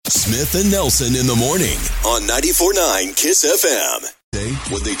Smith and Nelson in the morning on 94.9 KISS FM.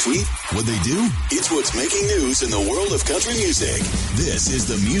 What they tweet, what they do, it's what's making news in the world of country music. This is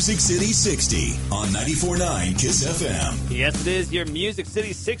the Music City 60 on 94.9 KISS FM. Yes, it is your Music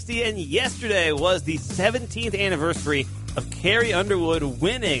City 60, and yesterday was the 17th anniversary of Carrie Underwood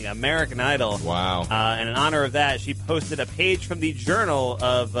winning American Idol. Wow. And in honor of that, she posted a page from the Journal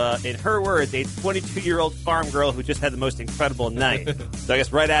of, in her words, a 22-year-old farm girl who just had the most incredible night. So I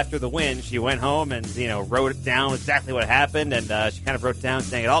guess right after the win, she went home and, wrote down exactly what happened, and she kind of wrote down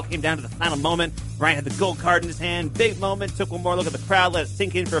saying it all came down to the final moment. Ryan had the gold card in his hand. Big moment. Took one more look at the crowd, let it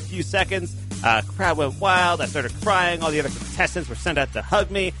sink in for a few seconds. Crowd went wild. I started crying. All the other contestants were sent out to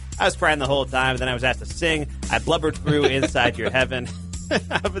hug me. I was crying the whole time, and then I was asked to sing. I blubbered through Inside Your Heaven.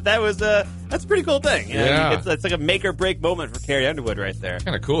 But that's a pretty cool thing. Yeah. It's like a make-or-break moment for Carrie Underwood right there.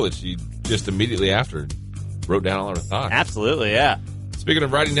 Kind of cool that she just immediately after wrote down all her thoughts. Absolutely, yeah. Speaking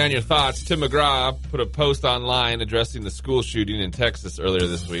of writing down your thoughts, Tim McGraw put a post online addressing the school shooting in Texas earlier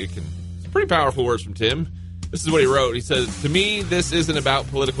this week, and some pretty powerful words from Tim. This is what he wrote. He says, "To me, this isn't about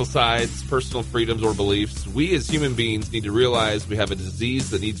political sides, personal freedoms, or beliefs. We as human beings need to realize we have a disease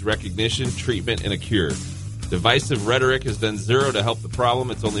that needs recognition, treatment, and a cure. Divisive rhetoric has done zero to help the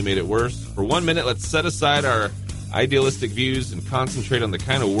problem. It's only made it worse. For 1 minute, let's set aside our idealistic views and concentrate on the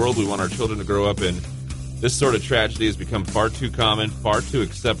kind of world we want our children to grow up in. This sort of tragedy has become far too common, far too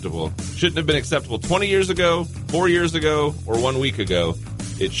acceptable. Shouldn't have been acceptable 20 years ago, 4 years ago, or 1 week ago.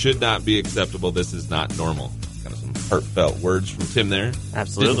 It should not be acceptable. This is not normal." Kind of some heartfelt words from Tim there.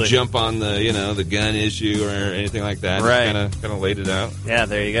 Absolutely. Didn't jump on the gun issue or anything like that. Right. Just kind of laid it out. Yeah,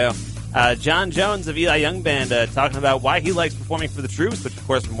 there you go. John Jones of Eli Young Band talking about why he likes performing for the troops, which, of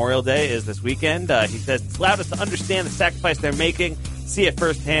course, Memorial Day is this weekend. He says, "It's allowed us to understand the sacrifice they're making, see it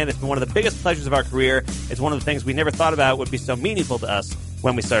firsthand. It's been one of the biggest pleasures of our career. It's one of the things we never thought about would be so meaningful to us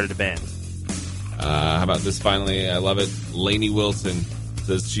when we started a band." How about this finally? I love it. Lainey Wilson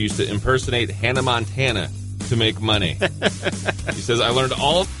says she used to impersonate Hannah Montana to make money. She says, "I learned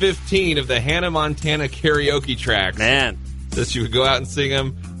all 15 of the Hannah Montana karaoke tracks." Man. Says she would go out and sing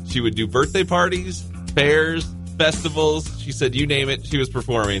them. She would do birthday parties, fairs, festivals. She said, you name it, she was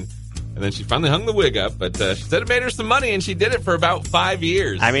performing. And then she finally hung the wig up, but she said it made her some money, and she did it for about 5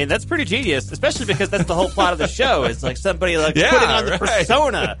 years. I mean, that's pretty genius, especially because that's the whole plot of the show. It's like somebody putting on the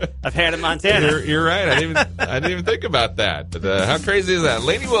persona of Hannah Montana. You're right. I didn't even think about that. But how crazy is that?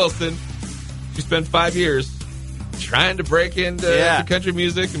 Lainey Wilson, she spent 5 years trying to break into country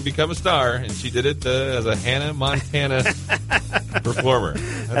music and become a star, and she did it as a Hannah Montana performer.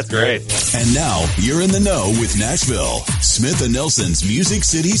 That's great. And now you're in the know with Nashville. Smith and Nelson's Music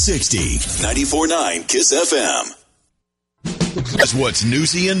City 60, 94.9 KISS FM. That's what's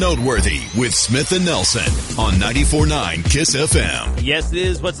newsy and noteworthy with Smith and Nelson on 94.9 KISS FM. Yes, it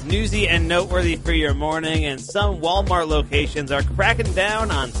is what's newsy and noteworthy for your morning, and some Walmart locations are cracking down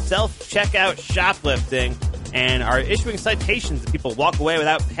on self-checkout shoplifting and are issuing citations if people walk away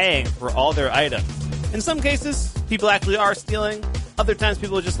without paying for all their items. In some cases, people actually are stealing. Other times,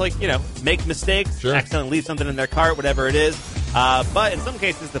 people just make mistakes, accidentally leave something in their cart, whatever it is. But in some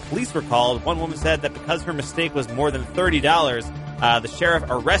cases, the police were called. One woman said that because her mistake was more than $30, the sheriff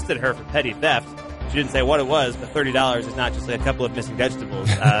arrested her for petty theft. She didn't say what it was, but $30 is not just like a couple of missing vegetables.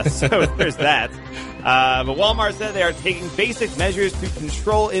 So there's that. But Walmart said they are taking basic measures to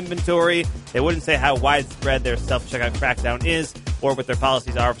control inventory. They wouldn't say how widespread their self-checkout crackdown is or what their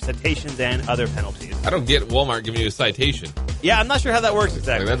policies are for citations and other penalties. I don't get Walmart giving you a citation. Yeah, I'm not sure how that works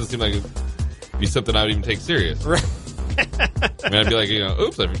exactly. That doesn't seem like it'd be something I would even take serious. Right. I mean, I'd be like,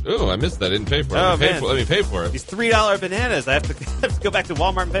 oops, I missed that. I didn't pay for it. Let me pay for it. These $3 bananas. I have to go back to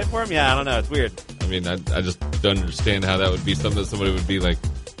Walmart and pay for them? Yeah, I don't know. It's weird. I mean, I just don't understand how that would be something that somebody would be,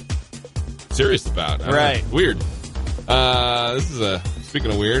 serious about. Right. Weird. This is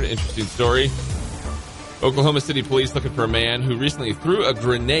speaking of weird, interesting story. Oklahoma City police looking for a man who recently threw a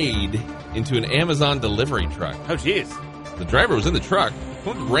grenade into an Amazon delivery truck. Oh, jeez. The driver was in the truck.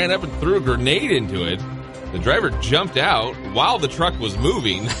 Someone ran up and threw a grenade into it. The driver jumped out while the truck was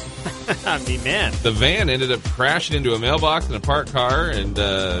moving. I mean, man. The van ended up crashing into a mailbox in a parked car, and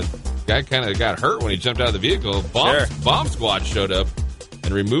guy kind of got hurt when he jumped out of the vehicle. Bomb squad showed up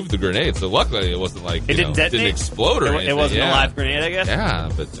and removed the grenade. So luckily it wasn't like it didn't explode or anything. It wasn't a live grenade, I guess?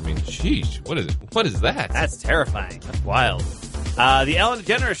 Yeah, but I mean, sheesh. What is that? That's terrifying. That's wild. The Ellen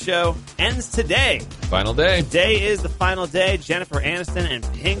DeGeneres show ends today. Final day. Today is the final day. Jennifer Aniston and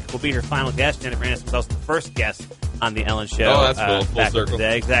Pink will be her final guest. Jennifer Aniston was also the first guest on the Ellen show. Oh, that's cool. Full back circle.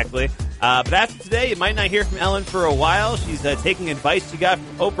 Today, exactly. But after today, you might not hear from Ellen for a while. She's taking advice she got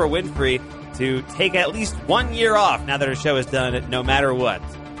from Oprah Winfrey to take at least 1 year off now that her show is done, no matter what.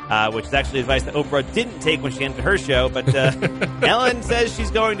 which is actually advice that Oprah didn't take when she ended her show. But Ellen says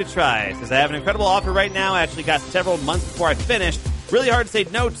she's going to try. Says, I have an incredible offer right now. I actually got several months before I finished. Really hard to say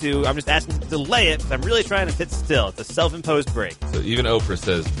no to. I'm just asking to delay it because I'm really trying to sit still. It's a self-imposed break. So even Oprah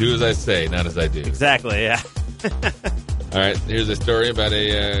says, do as I say, not as I do. Exactly, yeah. All right, here's a story about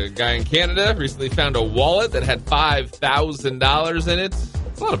a guy in Canada recently found a wallet that had $5,000 in it.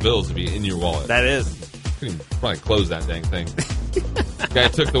 It's a lot of bills to be in your wallet. That is. You can probably close that dang thing. Guy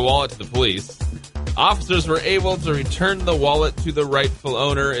took the wallet to the police. Officers were able to return the wallet to the rightful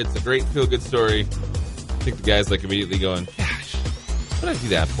owner. It's a great feel-good story. I think the guy's like immediately going, gosh, what did I do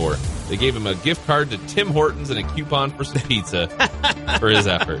that for? They gave him a gift card to Tim Hortons and a coupon for some pizza for his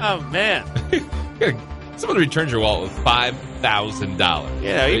effort. Oh, man. Someone returns your wallet with $5,000. You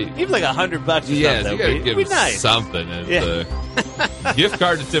know, even like $100 or something. Yes, you gotta give him nice. something. It's a gift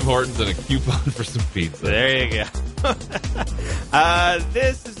card to Tim Hortons and a coupon for some pizza. There you go.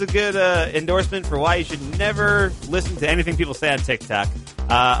 This is a good endorsement for why you should never listen to anything people say on TikTok.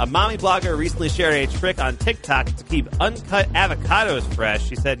 A mommy blogger recently shared a trick on TikTok to keep uncut avocados fresh.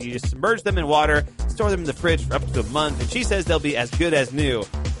 She said you just submerge them in water, store them in the fridge for up to a month, and she says they'll be as good as new.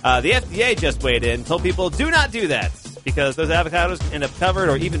 The FDA just weighed in and told people do not do that because those avocados can end up covered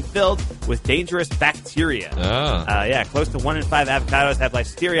or even filled with dangerous bacteria. Yeah, close to 1 in 5 avocados have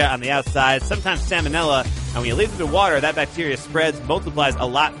listeria on the outside, sometimes salmonella, and when you leave them in water, that bacteria spreads, multiplies a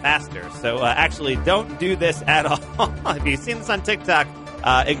lot faster. So actually, don't do this at all. If you've seen this on TikTok,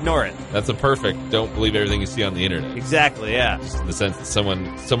 ignore it. That's a perfect don't believe everything you see on the internet. Exactly, yeah. Just in the sense that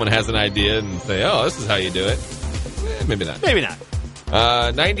someone has an idea and say, oh, this is how you do it. Maybe not. Maybe not.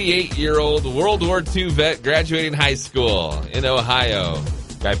 98-year-old World War II vet graduating high school in Ohio.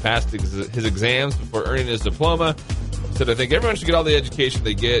 Guy passed his exams before earning his diploma. He said, I think everyone should get all the education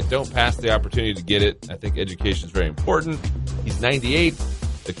they get. Don't pass the opportunity to get it. I think education is very important. He's 98.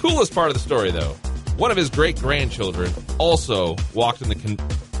 The coolest part of the story, though, one of his great-grandchildren also walked in the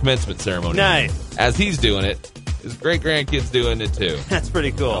commencement ceremony. Nice. As he's doing it, his great-grandkid's doing it, too. That's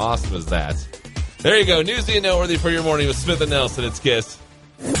pretty cool. How awesome is that? There you go. Newsy and Noteworthy for your morning with Smith and Nelson. It's Kiss.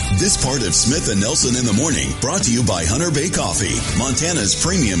 This part of Smith and Nelson in the Morning brought to you by Hunter Bay Coffee, Montana's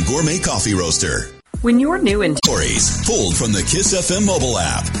premium gourmet coffee roaster. When you're new in Stories pulled from the Kiss FM mobile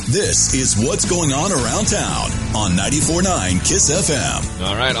app. This is what's going on around town on 94.9 Kiss FM.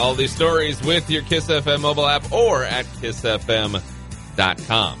 All right, all these stories with your Kiss FM mobile app or at kissfm.com.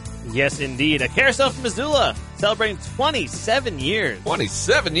 Yes, indeed. A Carousel from Missoula celebrating 27 years.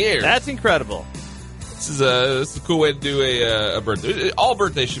 27 years. That's incredible. This is a cool way to do a birthday. All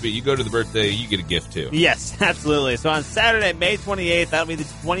birthdays should be. You go to the birthday, you get a gift, too. Yes, absolutely. So on Saturday, May 28th, that'll be the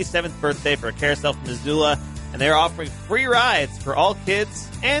 27th birthday for a Carousel from Missoula. And they're offering free rides for all kids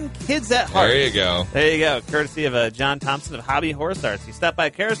and kids at heart. There you go. There you go. Courtesy of John Thompson of Hobby Horse Arts. You stop by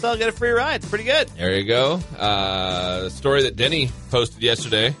a Carousel, get a free ride. It's pretty good. There you go. A story that Denny posted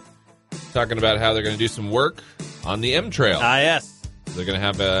yesterday talking about how they're going to do some work on the M Trail. Yes. They're going to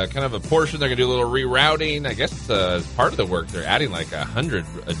have a kind of a portion. They're going to do a little rerouting. I guess as part of the work, they're adding like 100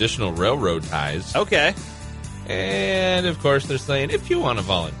 additional railroad ties. Okay. And, of course, they're saying, if you want to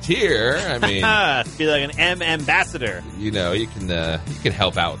volunteer, I mean... be like an M ambassador. You know, you can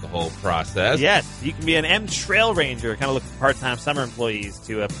help out with the whole process. Yes, you can be an M trail ranger, kind of look for part-time summer employees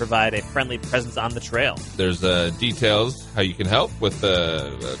to provide a friendly presence on the trail. There's details how you can help with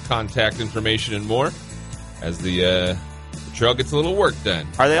contact information and more as the trail gets a little work done.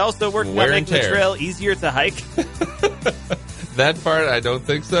 Are they also working on making the trail easier to hike? That part, I don't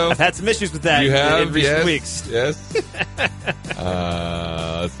think so. I've had some issues with that in recent weeks. Yes.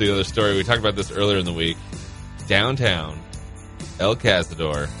 Let's see the other story. We talked about this earlier in the week. Downtown El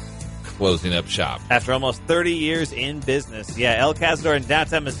Cazador closing up shop. After almost 30 years in business. Yeah, El Cazador in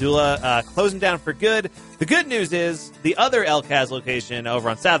downtown Missoula closing down for good. The good news is the other El Caz location over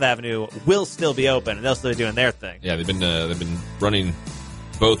on South Avenue will still be open, and they'll still be doing their thing. Yeah, they've been running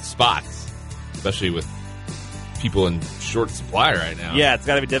both spots, especially with people in short supply right now. Yeah, it's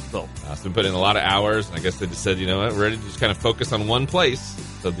got to be difficult. It's been putting in a lot of hours, and I guess they just said, you know what, we're ready to just kind of focus on one place.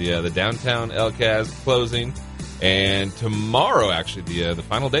 So the downtown El Caz closing, and tomorrow, actually, the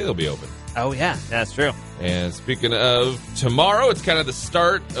final day they'll be open. Oh, yeah, that's true. And speaking of tomorrow, it's kind of the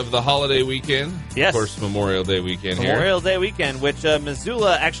start of the holiday weekend. Yes. Of course, Memorial Day weekend here. Memorial Day weekend, which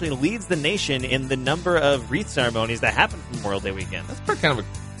Missoula actually leads the nation in the number of wreath ceremonies that happen for Memorial Day weekend. That's kind of a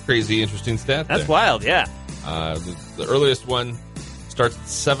crazy, interesting stat. That's wild, yeah. The earliest one starts at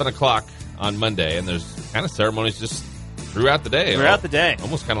 7 o'clock on Monday, and there's kind of ceremonies just throughout the day.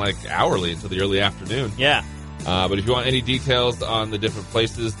 Almost kind of like hourly until the early afternoon. Yeah. But if you want any details on the different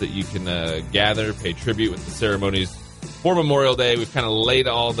places that you can gather, pay tribute with the ceremonies, for Memorial Day. We've kind of laid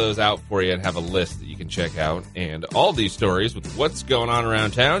all those out for you and have a list that you can check out. And all these stories with what's going on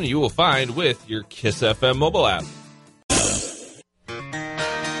around town, you will find with your Kiss FM mobile app.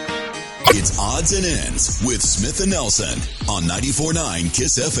 It's Odds and Ends with Smith and Nelson on 94.9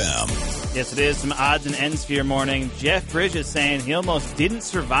 Kiss FM. Yes, it is. Some odds and ends for your morning. Jeff Bridges saying he almost didn't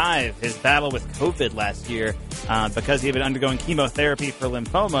survive his battle with COVID last year because he had been undergoing chemotherapy for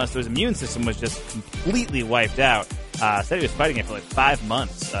lymphoma, so his immune system was just completely wiped out. Said he was fighting it for like 5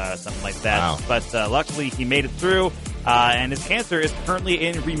 months, something like that. Wow. But luckily he made it through, and his cancer is currently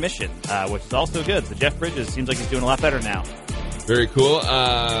in remission, which is also good. So Jeff Bridges seems like he's doing a lot better now. Very cool.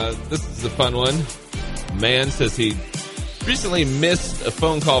 This is a fun one. A man says he recently missed a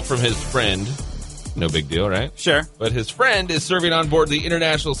phone call from his friend. No big deal, right? Sure. But his friend is serving on board the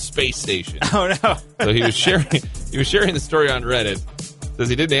International Space Station. Oh, no. So he was sharing the story on Reddit. Says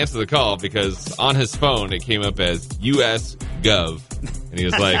he didn't answer the call because on his phone it came up as U.S. Gov. And he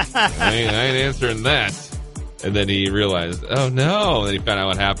was like, I ain't answering that. And then he realized, oh no. And then he found out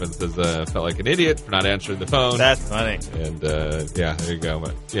what happened. Says, felt like an idiot for not answering the phone. That's funny. And, yeah, there you go.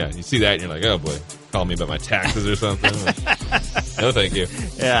 But, yeah, you see that and you're like, oh boy, call me about my taxes or something. No, thank you.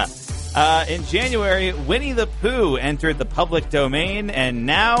 Yeah. In January, Winnie the Pooh entered the public domain, and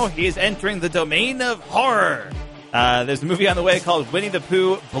now he is entering the domain of horror. There's a movie on the way called Winnie the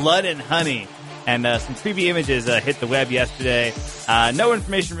Pooh, Blood and Honey. And some creepy images hit the web yesterday. No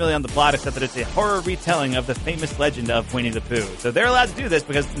information really on the plot except that it's a horror retelling of the famous legend of Winnie the Pooh. So they're allowed to do this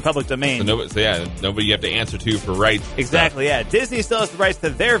because it's in public domain. So nobody you have to answer to for rights. Exactly, yeah. Disney still has the rights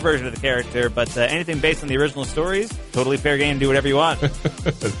to their version of the character, but anything based on the original stories, totally fair game, do whatever you want. And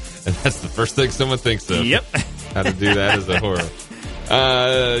that's the first thing someone thinks of. Yep. How to do that as a horror.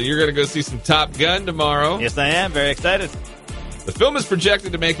 You're going to go see some Top Gun tomorrow. Yes, I am. Very excited. The film is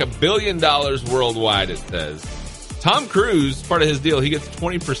projected to make $1 billion worldwide, it says. Tom Cruise, part of his deal, he gets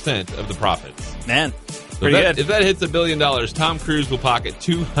 20% of the profits. Man, So pretty good. If that hits $1 billion, Tom Cruise will pocket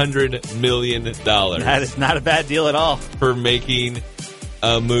 $200 million. That is not a bad deal at all. For making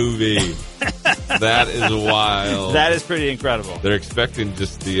a movie. That is wild. That is pretty incredible. They're expecting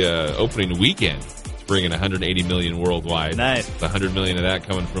just the opening weekend to bring in $180 million worldwide. Nice. It's $100 million of that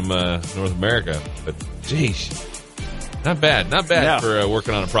coming from North America. But, geez. Not bad No. for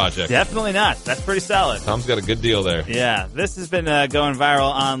working on a project. Definitely not. That's pretty solid. Tom's got a good deal there. Yeah, this has been going viral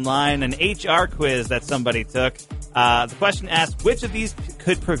online. An HR quiz that somebody took. The question asked, which of these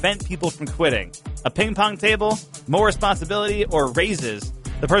could prevent people from quitting? A ping pong table, more responsibility, or raises?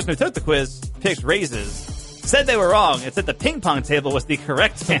 The person who took the quiz picked raises. Said they were wrong. It said the ping pong table was the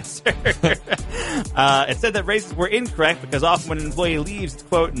correct answer. It said that raises were incorrect because often when an employee leaves, it's,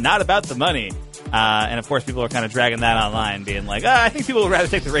 quote, not about the money. And, of course, people are kind of dragging that online, being like, I think people would rather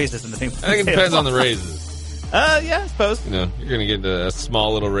take the raises than the ping pong table. I think it depends on the raises. Yeah, I suppose. You know, you're going to get a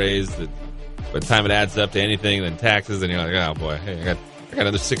small little raise that by the time it adds up to anything, then taxes, and you're like, oh, boy, hey, I got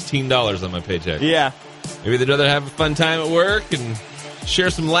another $16 on my paycheck. Yeah. Maybe they'd rather have a fun time at work and share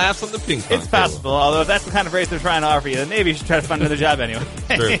some laughs on the ping pong It's possible, although if that's the kind of raise they're trying to offer you, then maybe you should try to find another job anyway.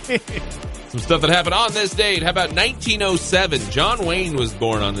 True. Some stuff that happened on this date. How about 1907? John Wayne was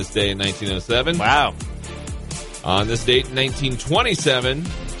born on this day in 1907. Wow. On this date in 1927,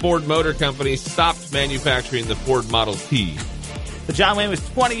 Ford Motor Company stopped manufacturing the Ford Model T. So John Wayne was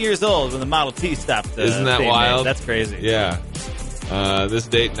 20 years old when the Model T stopped. Isn't that being wild? made. That's crazy. Yeah. This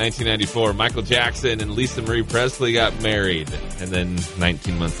date, 1994, Michael Jackson and Lisa Marie Presley got married. And then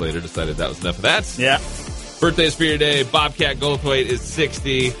 19 months later decided that was enough of that. Yeah. Birthdays for you today. Bobcat Goldthwait is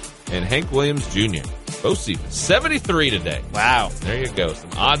 60. And Hank Williams Jr. both 73 today. Wow. There you go. Some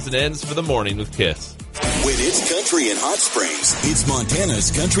odds and ends for the morning with Kiss. When it's country in Hot Springs, it's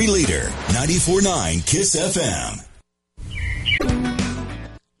Montana's country leader, 94.9 Kiss FM.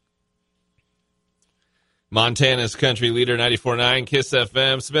 Montana's country leader, 94.9 Kiss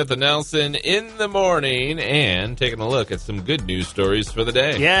FM. Smith and Nelson in the morning, and taking a look at some good news stories for the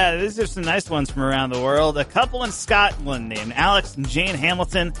day. Yeah, these are some nice ones from around the world. A couple in Scotland named Alex and Jane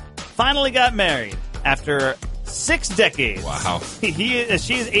Hamilton finally got married after 6 decades. Wow. She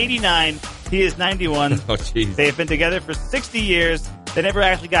is 89. He is 91. Oh, jeez. They've been together for 60 years. They never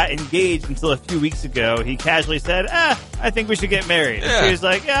actually got engaged until a few weeks ago. He casually said, I think we should get married. Yeah. And she was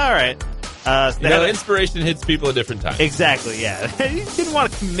like, yeah, all right. So inspiration hits people at different times. Exactly, yeah. He didn't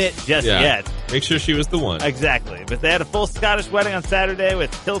want to commit just yet. Make sure she was the one. Exactly. But they had a full Scottish wedding on Saturday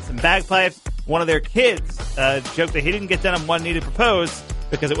with kilts and bagpipes. One of their kids joked that he didn't get done on one knee to propose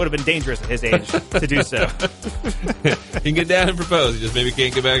because it would have been dangerous at his age to do so. He can get down and propose. He just maybe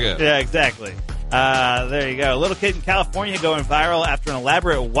can't get back up. Yeah, exactly. There you go. A little kid in California going viral after an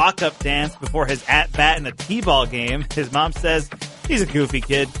elaborate walk-up dance before his at-bat in a t-ball game. His mom says he's a goofy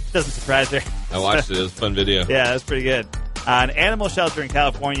kid. Doesn't surprise her. I watched it. It was a fun video. Yeah, that's pretty good. An animal shelter in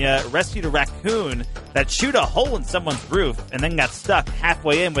California rescued a raccoon that chewed a hole in someone's roof and then got stuck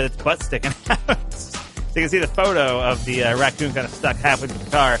halfway in with its butt sticking out. So you can see the photo of the raccoon kind of stuck halfway through the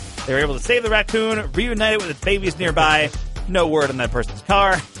car. They were able to save the raccoon, reunite it with its babies nearby. No word on that person's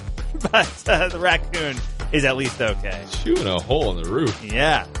car. But the raccoon is at least okay. Chewing a hole in the roof.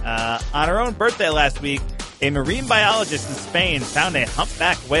 Yeah. On her own birthday last week, a marine biologist in Spain found a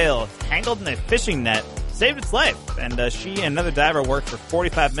humpback whale tangled in a fishing net, saved its life. And she and another diver worked for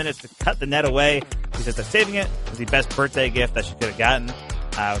 45 minutes to cut the net away. She says that saving it was the best birthday gift that she could have gotten.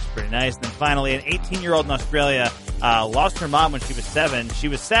 It was pretty nice. And then finally, an 18-year-old in Australia lost her mom when she was 7. She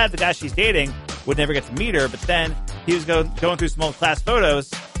was sad the guy she's dating would never get to meet her, but then he was going through some old class photos.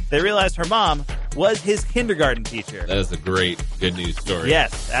 They realized her mom was his kindergarten teacher. That is a great good news story.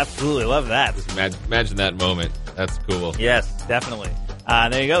 Yes, absolutely. Love that. Just imagine that moment. That's cool. Yes, definitely.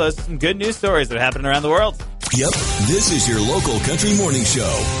 There you go. Those are some good news stories that are happening around the world. Yep, this is your local country morning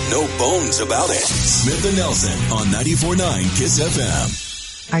show. No bones about it. Smith and Nelson on 94.9 KISS FM.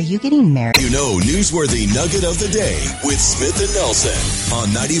 Are you getting married? You know, newsworthy nugget of the day with Smith and Nelson on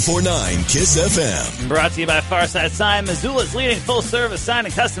 94.9 KISS FM. Brought to you by Farside Sign, Missoula's leading full-service sign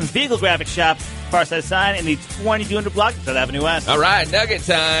and custom vehicle graphic shop. Farside Sign in the 2200 block of 3rd Avenue West. All right, nugget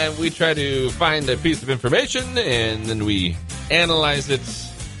time. We try to find a piece of information, and then we analyze it,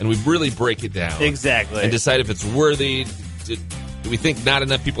 and we really break it down. Exactly. And decide if it's worthy. Do we think not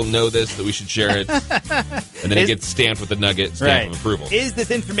enough people know this, that we should share it? And then it gets stamped with the nugget stamp of approval. Is this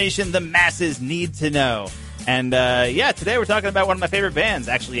information the masses need to know? And, today we're talking about one of my favorite bands,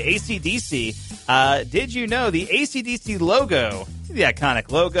 actually, AC/DC. Did you know the AC/DC logo, the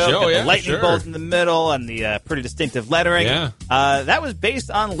iconic logo, the lightning bolt in the middle and the pretty distinctive lettering, that was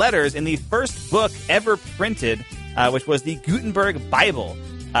based on letters in the first book ever printed, which was the Gutenberg Bible.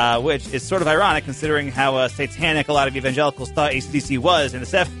 Which is sort of ironic considering how satanic a lot of evangelicals thought AC/DC was in the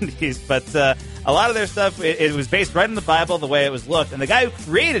 70s. But a lot of their stuff, it was based right in the Bible, the way it was looked. And the guy who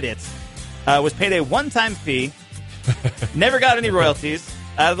created it was paid a one-time fee, never got any royalties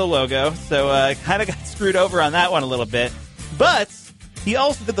out of the logo, so kind of got screwed over on that one a little bit. But he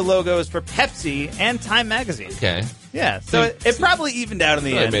also did the logos for Pepsi and Time Magazine. Okay. Yeah, so it probably evened out in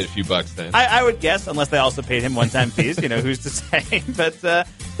the end. Made a few bucks then. I would guess, unless they also paid him one-time fees. Who's to say? But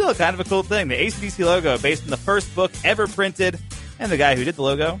still kind of a cool thing. The AC/DC logo, based on the first book ever printed, and the guy who did the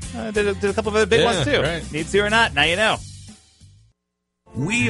logo did a couple of other big ones, too. Right. Need to or not, now you know. We